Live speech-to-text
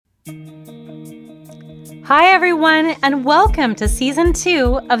Hi, everyone, and welcome to Season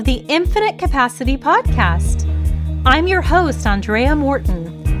 2 of the Infinite Capacity Podcast. I'm your host, Andrea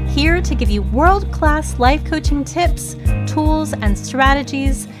Morton, here to give you world-class life coaching tips, tools, and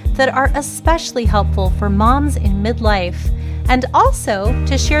strategies that are especially helpful for moms in midlife, and also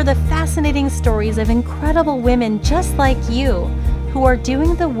to share the fascinating stories of incredible women just like you who are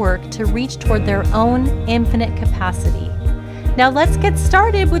doing the work to reach toward their own infinite capacity. Now let's get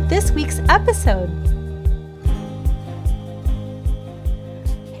started with this week's episode.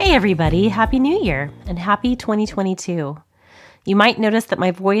 Hey everybody, Happy New Year and Happy 2022. You might notice that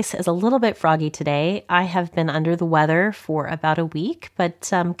my voice is a little bit froggy today. I have been under the weather for about a week,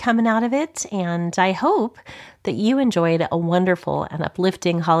 but I'm coming out of it, and I hope that you enjoyed a wonderful and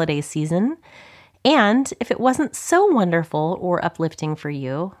uplifting holiday season. And if it wasn't so wonderful or uplifting for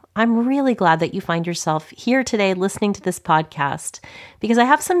you, I'm really glad that you find yourself here today listening to this podcast, because I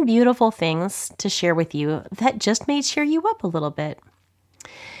have some beautiful things to share with you that just may cheer you up a little bit.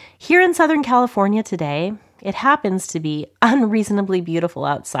 Here in Southern California today, it happens to be unreasonably beautiful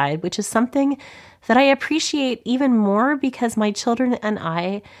outside, which is something that I appreciate even more because my children and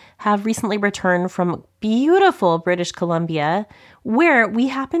I have recently returned from beautiful British Columbia, where we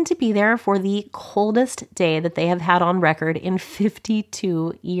happened to be there for the coldest day that they have had on record in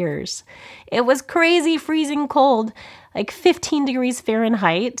 52 years. It was crazy freezing cold, like 15 degrees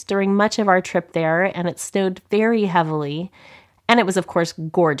Fahrenheit during much of our trip there, and it snowed very heavily. And it was, of course,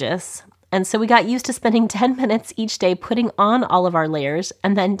 gorgeous. And so we got used to spending 10 minutes each day putting on all of our layers,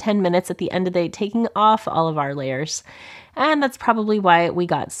 and then 10 minutes at the end of the day taking off all of our layers. And that's probably why we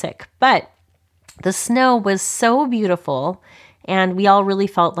got sick. But the snow was so beautiful, and we all really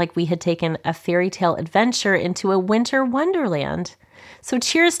felt like we had taken a fairy tale adventure into a winter wonderland. So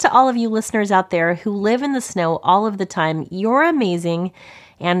cheers to all of you listeners out there who live in the snow all of the time. You're amazing.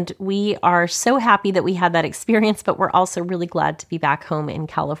 And we are so happy that we had that experience, but we're also really glad to be back home in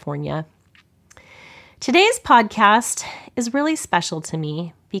California. Today's podcast is really special to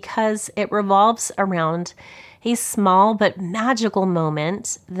me because it revolves around a small but magical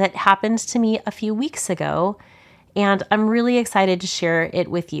moment that happened to me a few weeks ago, and I'm really excited to share it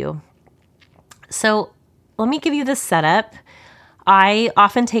with you. So let me give you the setup. I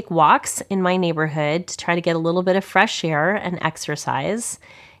often take walks in my neighborhood to try to get a little bit of fresh air and exercise.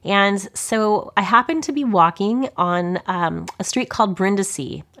 And so I happened to be walking on a street called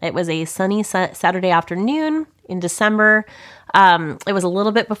Brindisi. It was a sunny Saturday afternoon in December. It was a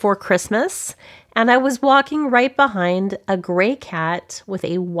little bit before Christmas. And I was walking right behind a gray cat with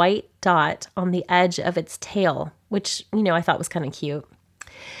a white dot on the edge of its tail, which, I thought was kind of cute.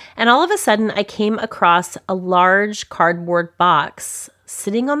 And all of a sudden, I came across a large cardboard box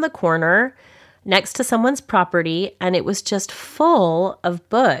sitting on the corner next to someone's property, and it was just full of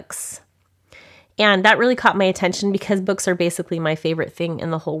books. And that really caught my attention because books are basically my favorite thing in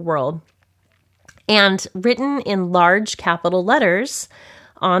the whole world. And written in large capital letters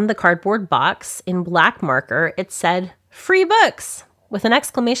on the cardboard box in black marker, it said, "Free books," with an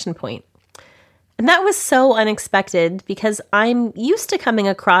exclamation point. And that was so unexpected because I'm used to coming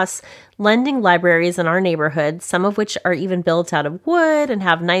across lending libraries in our neighborhood, some of which are even built out of wood and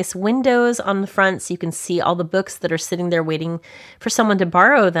have nice windows on the front so you can see all the books that are sitting there waiting for someone to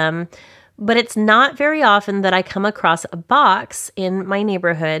borrow them. But it's not very often that I come across a box in my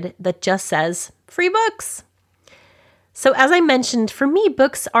neighborhood that just says, "Free books." So as I mentioned, for me,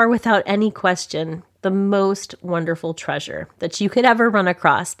 books are without any question the most wonderful treasure that you could ever run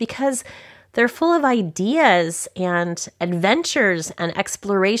across because they're full of ideas and adventures and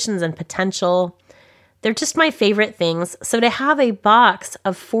explorations and potential. They're just my favorite things. So to have a box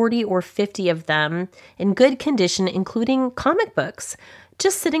of 40 or 50 of them in good condition, including comic books,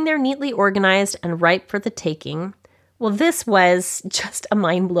 just sitting there neatly organized and ripe for the taking, well, this was just a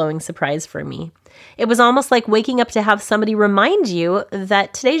mind-blowing surprise for me. It was almost like waking up to have somebody remind you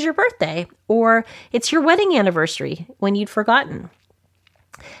that today's your birthday or it's your wedding anniversary when you'd forgotten.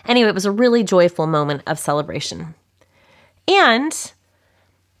 Anyway, it was a really joyful moment of celebration. And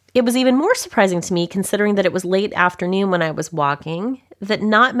it was even more surprising to me, considering that it was late afternoon when I was walking, that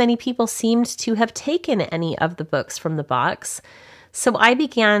not many people seemed to have taken any of the books from the box. So I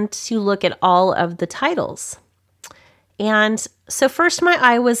began to look at all of the titles. And so first my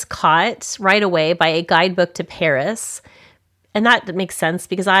eye was caught right away by a guidebook to Paris. And that makes sense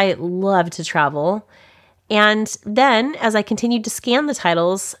because I love to travel. And then, as I continued to scan the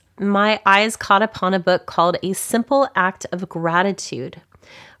titles, my eyes caught upon a book called A Simple Act of Gratitude,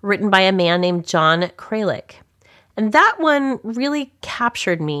 written by a man named John Kralik. And that one really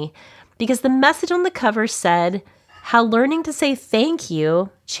captured me because the message on the cover said, how learning to say thank you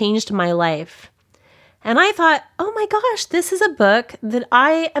changed my life. And I thought, oh my gosh, this is a book that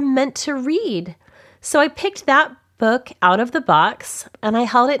I am meant to read. So I picked that book out of the box and I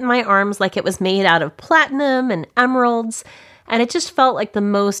held it in my arms like it was made out of platinum and emeralds. And it just felt like the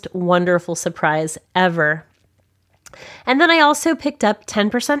most wonderful surprise ever. And then I also picked up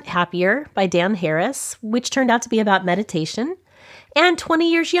 10% Happier by Dan Harris, which turned out to be about meditation, and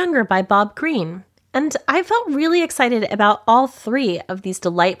 20 Years Younger by Bob Greene. And I felt really excited about all three of these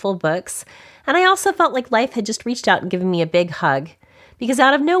delightful books. And I also felt like life had just reached out and given me a big hug, because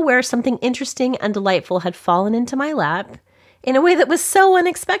out of nowhere, something interesting and delightful had fallen into my lap in a way that was so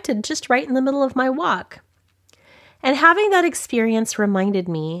unexpected, just right in the middle of my walk. And having that experience reminded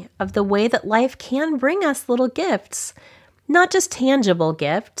me of the way that life can bring us little gifts, not just tangible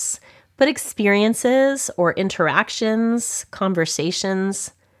gifts, but experiences or interactions,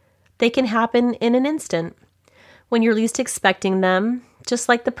 conversations. They can happen in an instant when you're least expecting them, just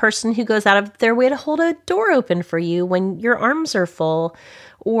like the person who goes out of their way to hold a door open for you when your arms are full,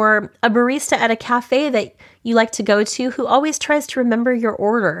 or a barista at a cafe that you like to go to who always tries to remember your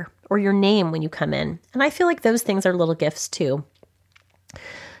order or your name when you come in. And I feel like those things are little gifts too.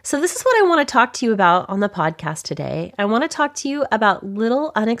 So this is what I want to talk to you about on the podcast today. I want to talk to you about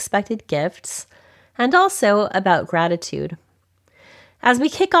little unexpected gifts and also about gratitude. As we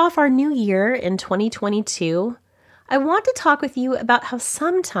kick off our new year in 2022, I want to talk with you about how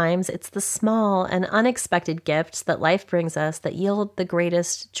sometimes it's the small and unexpected gifts that life brings us that yield the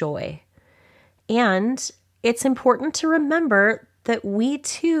greatest joy. And it's important to remember that we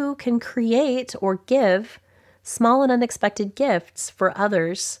too can create or give small and unexpected gifts for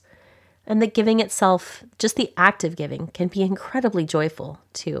others, and that giving itself, just the act of giving, can be incredibly joyful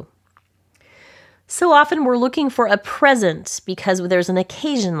too. So often we're looking for a present because there's an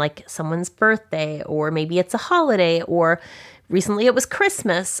occasion like someone's birthday, or maybe it's a holiday, or recently it was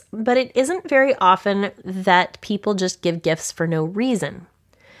Christmas, but it isn't very often that people just give gifts for no reason.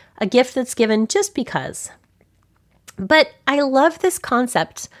 A gift that's given just because. But I love this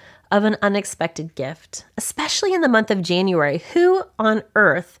concept of an unexpected gift, especially in the month of January. Who on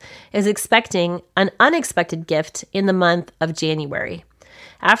earth is expecting an unexpected gift in the month of January?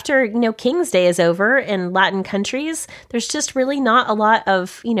 After, King's Day is over in Latin countries, there's just really not a lot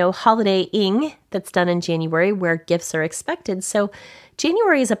of, holiday-ing that's done in January where gifts are expected. So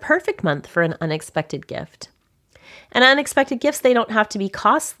January is a perfect month for an unexpected gift. And unexpected gifts, they don't have to be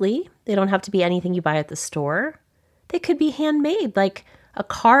costly. They don't have to be anything you buy at the store. They could be handmade, like a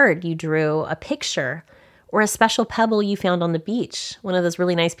card you drew, a picture, or a special pebble you found on the beach, one of those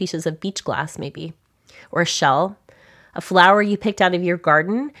really nice pieces of beach glass maybe, or a shell. A flower you picked out of your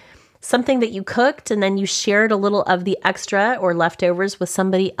garden, something that you cooked and then you shared a little of the extra or leftovers with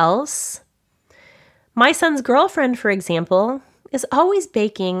somebody else. My son's girlfriend, for example, is always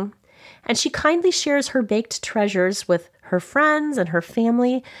baking, and she kindly shares her baked treasures with her friends and her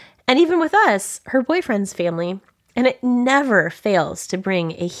family, and even with us, her boyfriend's family. And it never fails to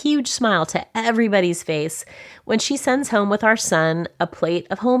bring a huge smile to everybody's face when she sends home with our son a plate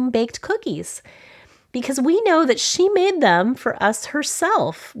of home-baked cookies, because we know that she made them for us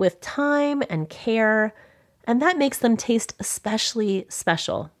herself with time and care, and that makes them taste especially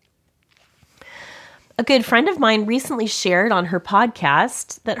special. A good friend of mine recently shared on her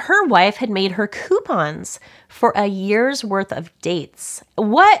podcast that her wife had made her coupons for a year's worth of dates.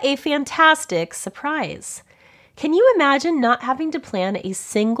 What a fantastic surprise! Can you imagine not having to plan a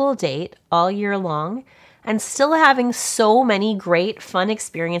single date all year long and still having so many great fun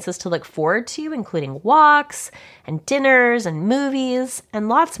experiences to look forward to, including walks and dinners and movies and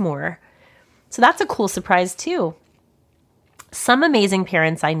lots more? So that's a cool surprise too. Some amazing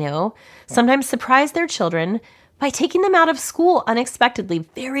parents I know sometimes surprise their children by taking them out of school unexpectedly,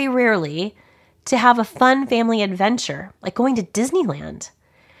 very rarely, to have a fun family adventure, like going to Disneyland.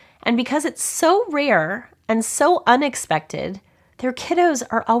 And because it's so rare and so unexpected, their kiddos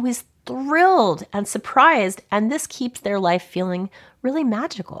are always thrilled and surprised, and this keeps their life feeling really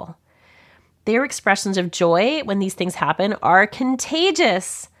magical. Their expressions of joy when these things happen are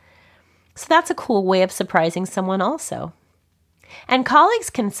contagious. So that's a cool way of surprising someone also. And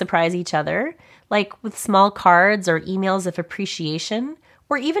colleagues can surprise each other, like with small cards or emails of appreciation,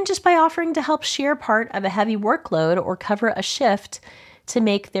 or even just by offering to help share part of a heavy workload or cover a shift to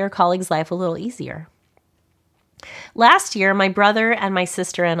make their colleague's life a little easier. Last year, my brother and my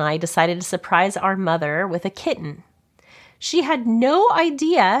sister and I decided to surprise our mother with a kitten. She had no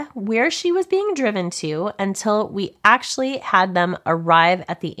idea where she was being driven to until we actually had them arrive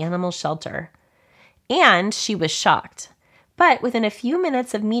at the animal shelter. And she was shocked. But within a few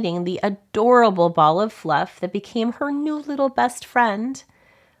minutes of meeting the adorable ball of fluff that became her new little best friend,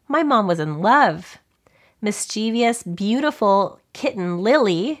 my mom was in love. Mischievous, beautiful kitten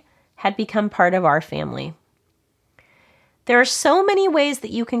Lily had become part of our family. There are so many ways that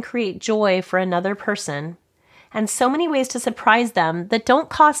you can create joy for another person, and so many ways to surprise them that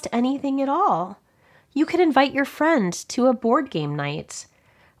don't cost anything at all. You could invite your friend to a board game night,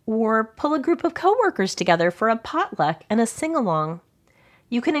 or pull a group of coworkers together for a potluck and a sing-along.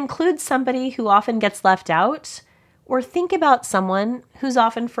 You can include somebody who often gets left out, or think about someone who's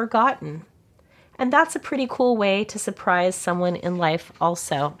often forgotten. And that's a pretty cool way to surprise someone in life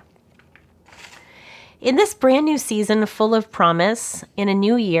also. In this brand new season full of promise, in a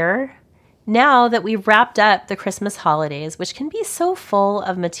new year, now that we've wrapped up the Christmas holidays, which can be so full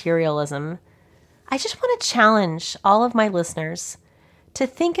of materialism, I just want to challenge all of my listeners to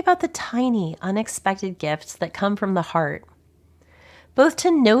think about the tiny, unexpected gifts that come from the heart. Both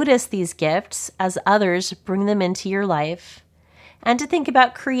to notice these gifts as others bring them into your life, and to think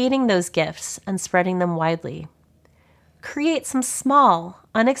about creating those gifts and spreading them widely. Create some small,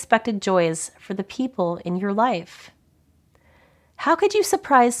 unexpected joys for the people in your life. How could you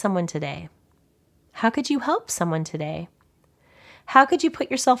surprise someone today? How could you help someone today? How could you put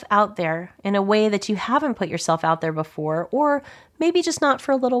yourself out there in a way that you haven't put yourself out there before, or maybe just not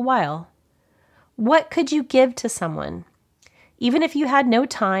for a little while? What could you give to someone? Even if you had no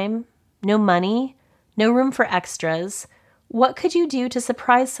time, no money, no room for extras, what could you do to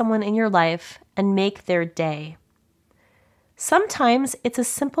surprise someone in your life and make their day? Sometimes it's as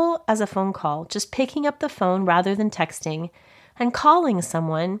simple as a phone call, just picking up the phone rather than texting and calling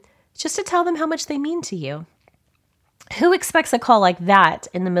someone just to tell them how much they mean to you. Who expects a call like that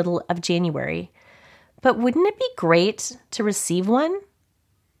in the middle of January? But wouldn't it be great to receive one?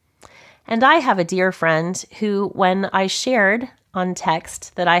 And I have a dear friend who, when I shared on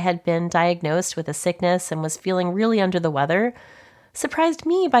text that I had been diagnosed with a sickness and was feeling really under the weather, surprised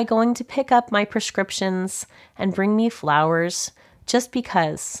me by going to pick up my prescriptions and bring me flowers just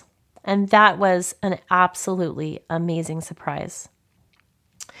because. And that was an absolutely amazing surprise.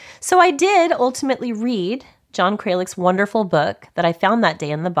 So I did ultimately read John Kralick's wonderful book that I found that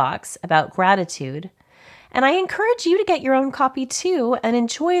day in the box about gratitude. And I encourage you to get your own copy too and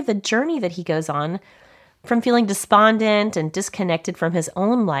enjoy the journey that he goes on from feeling despondent and disconnected from his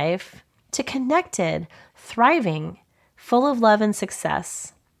own life to connected, thriving, full of love and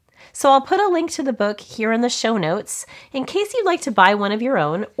success. So I'll put a link to the book here in the show notes in case you'd like to buy one of your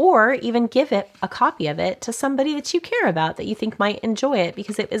own or even give it a copy of it to somebody that you care about that you think might enjoy it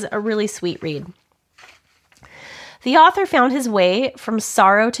because it is a really sweet read. The author found his way from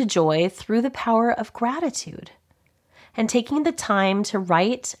sorrow to joy through the power of gratitude and taking the time to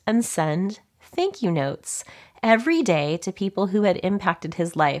write and send thank you notes every day to people who had impacted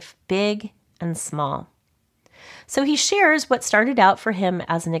his life, big and small. So he shares what started out for him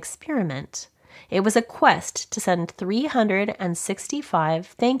as an experiment. It was a quest to send 365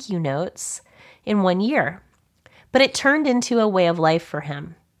 thank you notes in 1 year, but it turned into a way of life for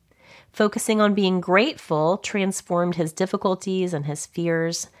him. Focusing on being grateful transformed his difficulties and his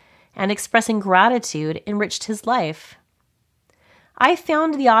fears, and expressing gratitude enriched his life. I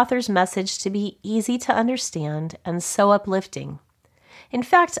found the author's message to be easy to understand and so uplifting. In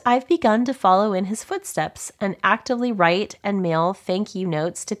fact, I've begun to follow in his footsteps and actively write and mail thank you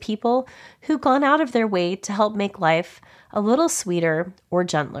notes to people who've gone out of their way to help make life a little sweeter or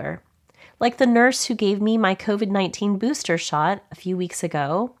gentler. Like the nurse who gave me my COVID-19 booster shot a few weeks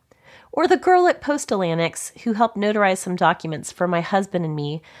ago, or the girl at Postalanix who helped notarize some documents for my husband and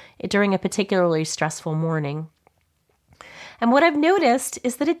me during a particularly stressful morning. And what I've noticed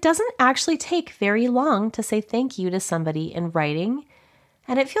is that it doesn't actually take very long to say thank you to somebody in writing,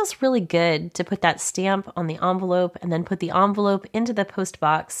 and it feels really good to put that stamp on the envelope and then put the envelope into the post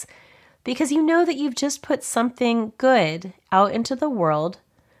box because you know that you've just put something good out into the world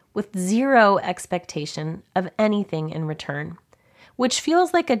with zero expectation of anything in return, which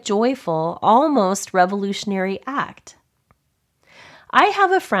feels like a joyful, almost revolutionary act. I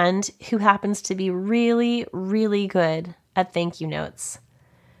have a friend who happens to be really, really good at thank you notes.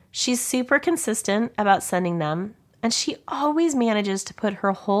 She's super consistent about sending them, and she always manages to put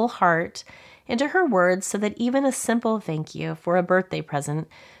her whole heart into her words so that even a simple thank you for a birthday present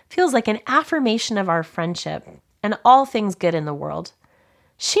feels like an affirmation of our friendship and all things good in the world.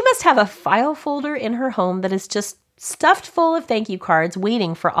 She must have a file folder in her home that is just stuffed full of thank you cards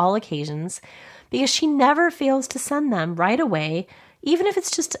waiting for all occasions because she never fails to send them right away, even if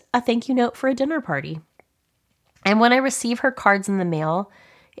it's just a thank you note for a dinner party. And when I receive her cards in the mail,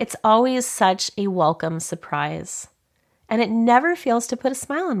 it's always such a welcome surprise. and it never fails to put a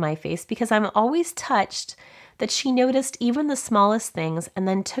smile on my face because I'm always touched that she noticed even the smallest things and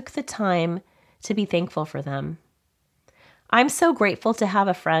then took the time to be thankful for them. I'm so grateful to have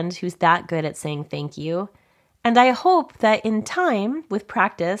a friend who's that good at saying thank you, and I hope that in time, with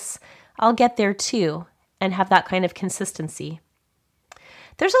practice, I'll get there too and have that kind of consistency.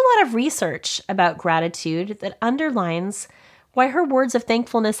 There's a lot of research about gratitude that underlines why her words of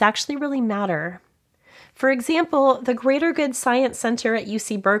thankfulness actually really matter. For example, the Greater Good Science Center at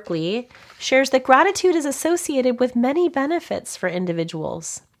UC Berkeley shares that gratitude is associated with many benefits for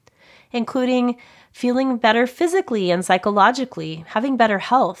individuals, including feeling better physically and psychologically, having better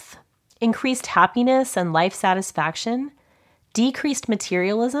health, increased happiness and life satisfaction, decreased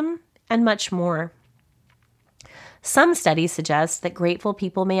materialism, and much more. Some studies suggest that grateful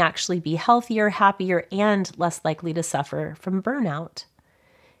people may actually be healthier, happier, and less likely to suffer from burnout.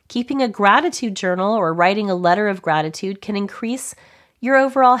 Keeping a gratitude journal or writing a letter of gratitude can increase your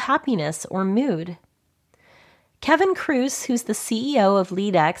overall happiness or mood. Kevin Kruse, who's the CEO of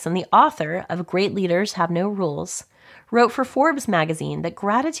LeadX and the author of Great Leaders Have No Rules, wrote for Forbes magazine that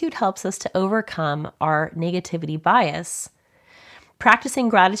gratitude helps us to overcome our negativity bias. Practicing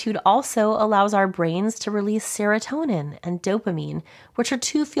gratitude also allows our brains to release serotonin and dopamine, which are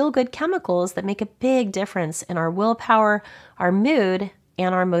two feel-good chemicals that make a big difference in our willpower, our mood,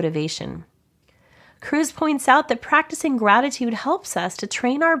 and our motivation. Kruse points out that practicing gratitude helps us to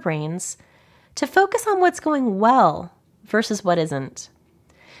train our brains to focus on what's going well versus what isn't.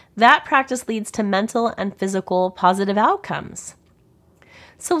 That practice leads to mental and physical positive outcomes.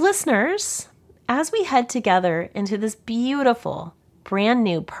 So listeners, as we head together into this beautiful, brand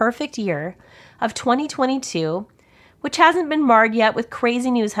new, perfect year of 2022, which hasn't been marred yet with crazy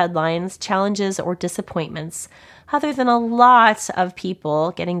news headlines, challenges, or disappointments, other than a lot of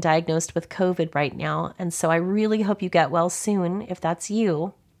people getting diagnosed with COVID right now. And so I really hope you get well soon if that's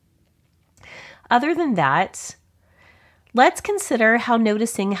you. Other than that, let's consider how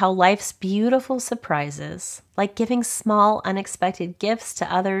noticing how life's beautiful surprises, like giving small, unexpected gifts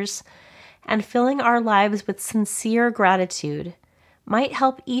to others and filling our lives with sincere gratitude, might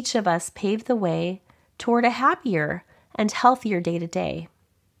help each of us pave the way toward a happier and healthier day-to-day.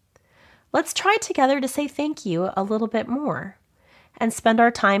 Let's try together to say thank you a little bit more and spend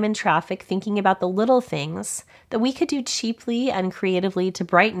our time in traffic thinking about the little things that we could do cheaply and creatively to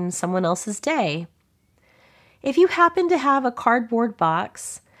brighten someone else's day. If you happen to have a cardboard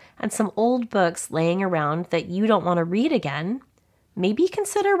box and some old books laying around that you don't want to read again, maybe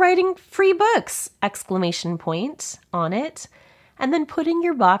consider writing "free books!" on it, and then putting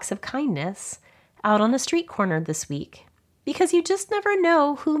your box of kindness out on a street corner this week, because you just never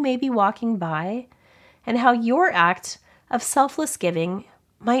know who may be walking by and how your act of selfless giving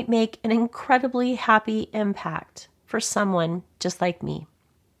might make an incredibly happy impact for someone just like me.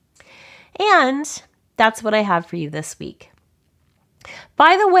 And that's what I have for you this week.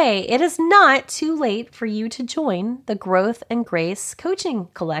 By the way, it is not too late for you to join the Growth and Grace Coaching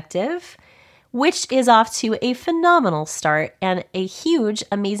Collective, which is off to a phenomenal start and a huge,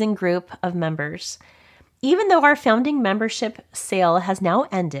 amazing group of members. Even though our founding membership sale has now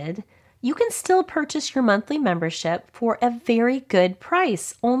ended, you can still purchase your monthly membership for a very good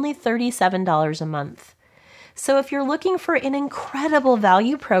price, only $37 a month. So if you're looking for an incredible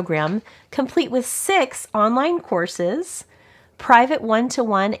value program, complete with 6 online courses, private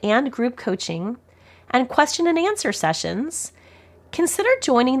one-to-one and group coaching, and question and answer sessions, consider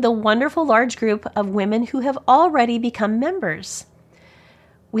joining the wonderful large group of women who have already become members.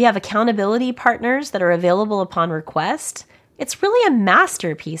 We have accountability partners that are available upon request. It's really a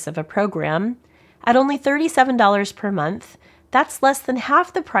masterpiece of a program. At only $37 per month, that's less than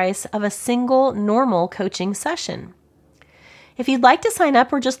half the price of a single normal coaching session. If you'd like to sign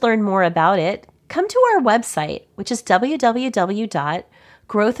up or just learn more about it, come to our website, which is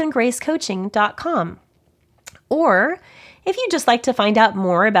www.growthandgracecoaching.com. Or if you'd just like to find out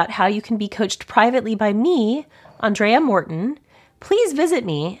more about how you can be coached privately by me, Andrea Morton, please visit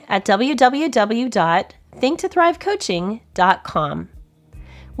me at www.thinktothrivecoaching.com.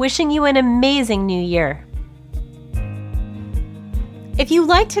 Wishing you an amazing new year. If you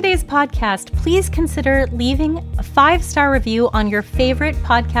like today's podcast, please consider leaving a 5-star review on your favorite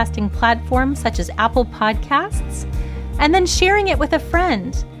podcasting platform, such as Apple Podcasts, and then sharing it with a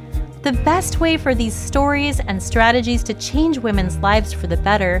friend. The best way for these stories and strategies to change women's lives for the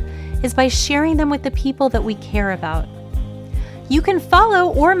better is by sharing them with the people that we care about. You can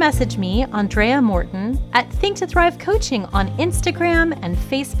follow or message me, Andrea Morton, at Think to Thrive Coaching on Instagram and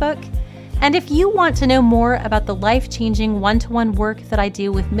Facebook. And if you want to know more about the life-changing one-to-one work that I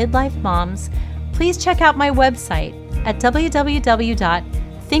do with midlife moms, please check out my website, at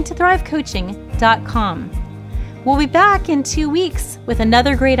www.thinktotthrivecoaching.com. We'll be back in 2 weeks with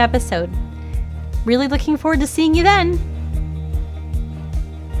another great episode. Really looking forward to seeing you then.